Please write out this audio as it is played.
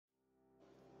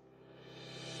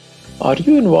Are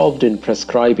you involved in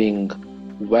prescribing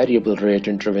variable rate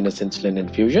intravenous insulin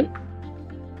infusion?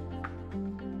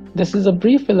 This is a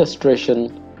brief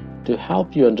illustration to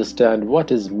help you understand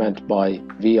what is meant by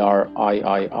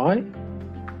VRIII,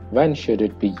 when should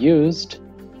it be used,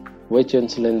 which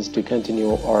insulins to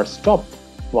continue or stop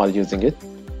while using it,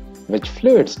 which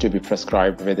fluids to be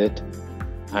prescribed with it,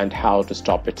 and how to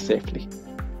stop it safely.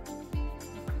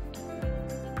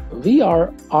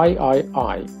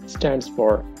 VRIII stands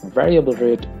for variable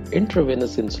rate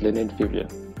intravenous insulin infusion.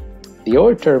 The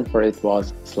old term for it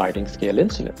was sliding scale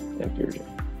insulin infusion.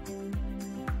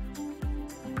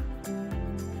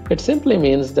 It simply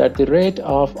means that the rate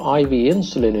of IV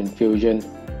insulin infusion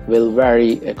will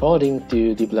vary according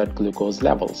to the blood glucose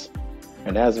levels.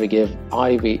 And as we give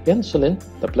IV insulin,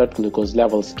 the blood glucose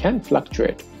levels can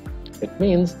fluctuate. It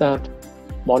means that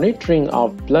monitoring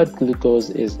of blood glucose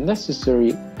is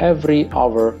necessary every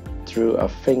hour through a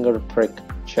finger prick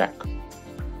check.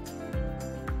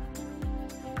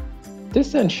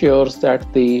 This ensures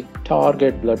that the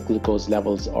target blood glucose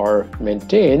levels are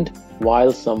maintained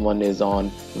while someone is on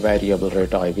variable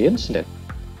rate IV insulin.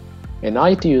 In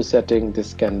ITU setting,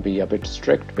 this can be a bit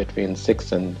strict, between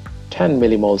 6 and 10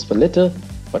 millimoles per liter,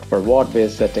 but for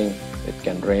ward-based setting, it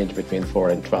can range between 4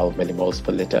 and 12 millimoles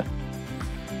per liter.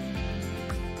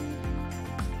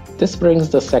 This brings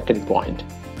the second point.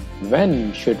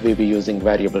 When should we be using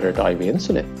variable rate IV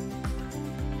insulin?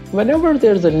 Whenever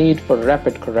there's a need for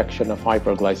rapid correction of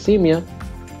hyperglycemia,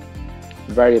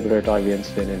 variable rate IV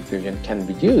insulin infusion can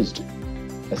be used,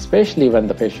 especially when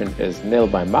the patient is nil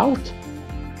by mouth,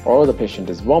 or the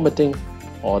patient is vomiting,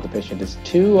 or the patient is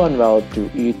too unwell to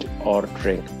eat or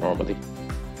drink normally.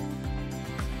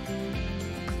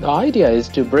 The idea is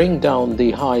to bring down the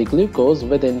high glucose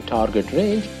within target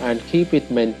range and keep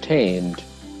it maintained.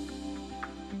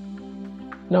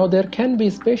 Now, there can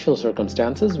be special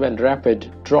circumstances when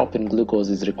rapid drop in glucose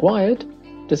is required,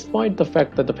 despite the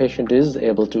fact that the patient is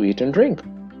able to eat and drink.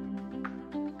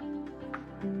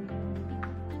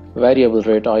 Variable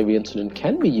rate IV insulin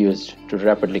can be used to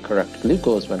rapidly correct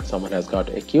glucose when someone has got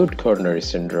acute coronary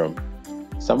syndrome,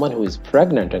 someone who is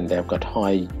pregnant and they have got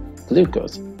high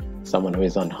glucose, someone who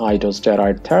is on high dose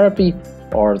steroid therapy,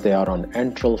 or they are on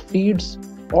enteral feeds,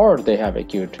 or they have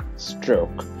acute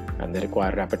stroke and they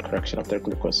require rapid correction of their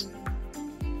glucose.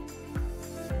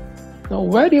 Now,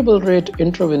 variable rate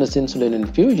intravenous insulin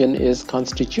infusion is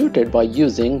constituted by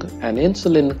using an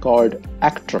insulin called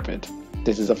Actropid.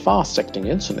 This is a fast-acting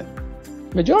insulin.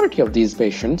 Majority of these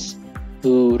patients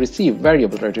who receive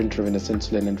variable rate intravenous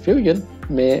insulin infusion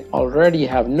may already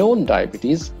have known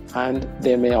diabetes, and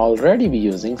they may already be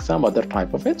using some other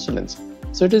type of insulins.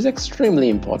 So it is extremely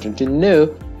important to know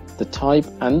the type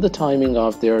and the timing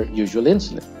of their usual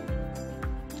insulin.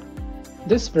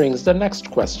 This brings the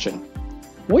next question.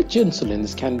 Which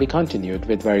insulins can be continued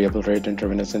with variable rate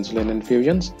intravenous insulin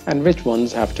infusions, and which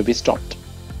ones have to be stopped?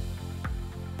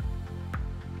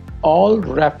 All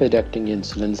rapid-acting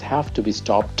insulins have to be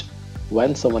stopped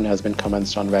when someone has been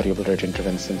commenced on variable rate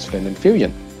intravenous insulin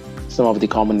infusion. Some of the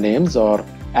common names are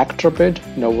Actropid,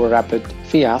 Novorapid,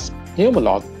 Fiasp,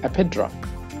 Humalog, Epidra.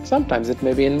 Sometimes it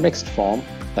may be in mixed form,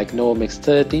 like Novo Mix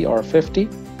 30 or 50,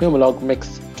 Humalog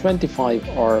Mix 25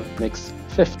 or Mix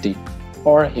 50,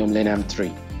 or Humulin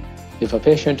M3. If a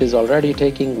patient is already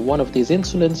taking one of these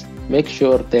insulins, make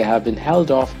sure they have been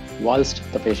held off whilst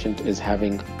the patient is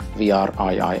having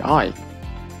VRIII.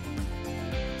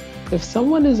 If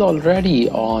someone is already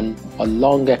on a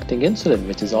long-acting insulin,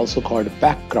 which is also called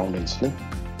background insulin,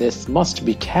 this must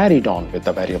be carried on with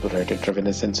the variable rate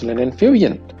intravenous insulin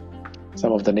infusion.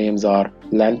 Some of the names are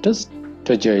Lantus,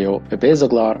 Toujeo,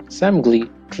 Ibezaglar, Semglee,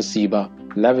 Tresiba,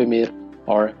 Levemir,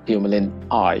 or Humulin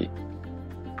I.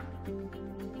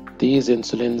 These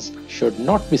insulins should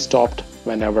not be stopped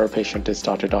whenever a patient is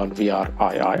started on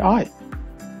VRIII.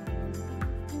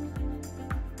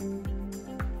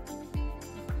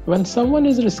 When someone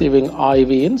is receiving IV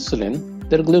insulin,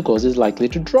 their glucose is likely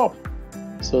to drop.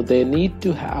 So they need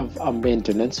to have a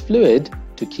maintenance fluid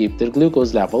to keep their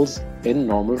glucose levels in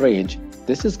normal range.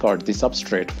 This is called the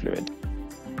substrate fluid.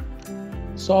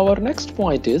 So our next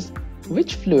point is,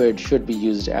 which fluid should be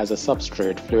used as a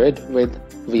substrate fluid with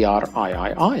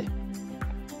VRIII?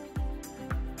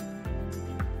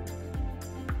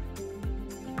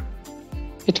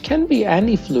 It can be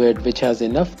any fluid which has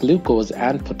enough glucose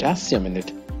and potassium in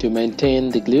it to maintain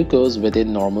the glucose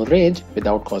within normal range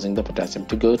without causing the potassium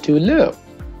to go too low.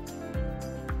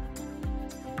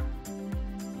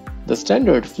 The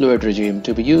standard fluid regime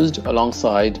to be used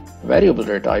alongside variable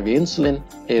rate IV insulin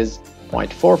is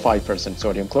 0.45%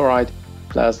 sodium chloride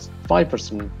plus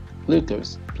 5%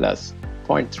 glucose plus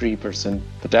 0.3%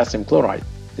 potassium chloride.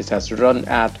 This has to run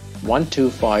at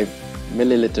 125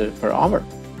 milliliter per hour.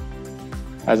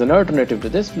 As an alternative to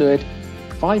this fluid,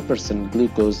 5%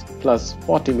 glucose plus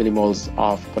 40 millimoles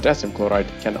of potassium chloride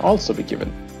can also be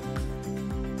given.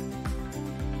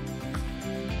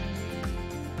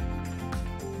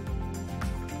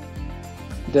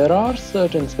 There are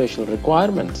certain special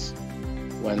requirements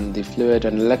when the fluid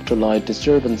and electrolyte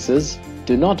disturbances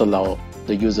do not allow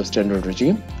the use of standard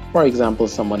regime. For example,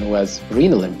 someone who has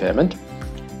renal impairment,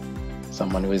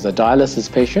 someone who is a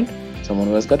dialysis patient, someone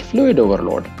who has got fluid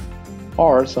overload,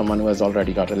 or someone who has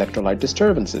already got electrolyte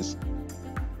disturbances.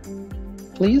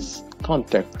 Please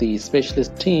contact the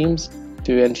specialist teams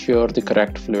to ensure the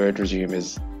correct fluid regime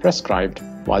is prescribed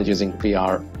while using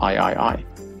VRIII.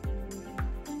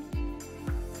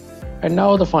 And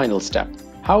now the final step,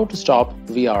 how to stop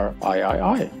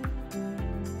VRIII.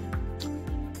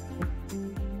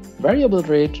 Variable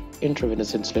rate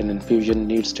intravenous insulin infusion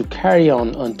needs to carry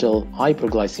on until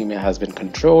hyperglycemia has been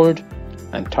controlled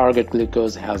and target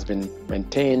glucose has been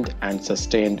maintained and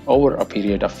sustained over a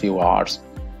period of few hours.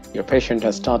 Your patient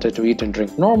has started to eat and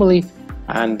drink normally,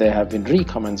 and they have been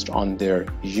recommenced on their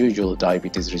usual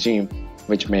diabetes regime,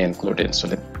 which may include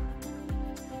insulin.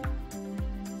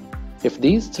 If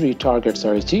these three targets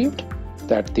are achieved,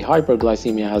 that the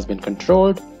hyperglycemia has been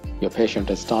controlled, your patient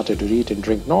has started to eat and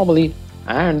drink normally,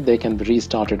 and they can be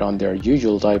restarted on their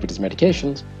usual diabetes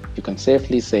medications, you can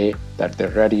safely say that they're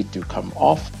ready to come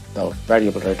off the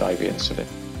variable rate IV insulin.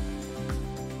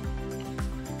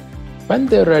 When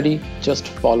they're ready, just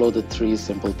follow the three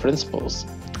simple principles.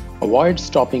 Avoid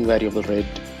stopping variable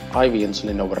rate IV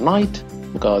insulin overnight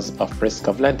because of risk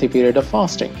of lengthy period of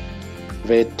fasting.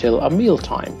 Wait till a meal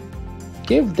time.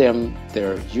 Give them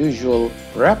their usual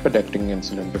rapid-acting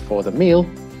insulin before the meal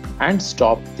and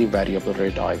stop the variable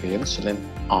rate IV insulin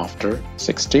after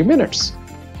 60 minutes.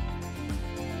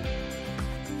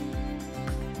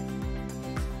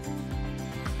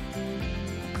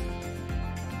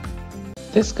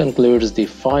 This concludes the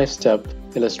 5-step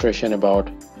illustration about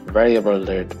variable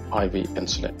rate IV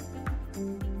insulin.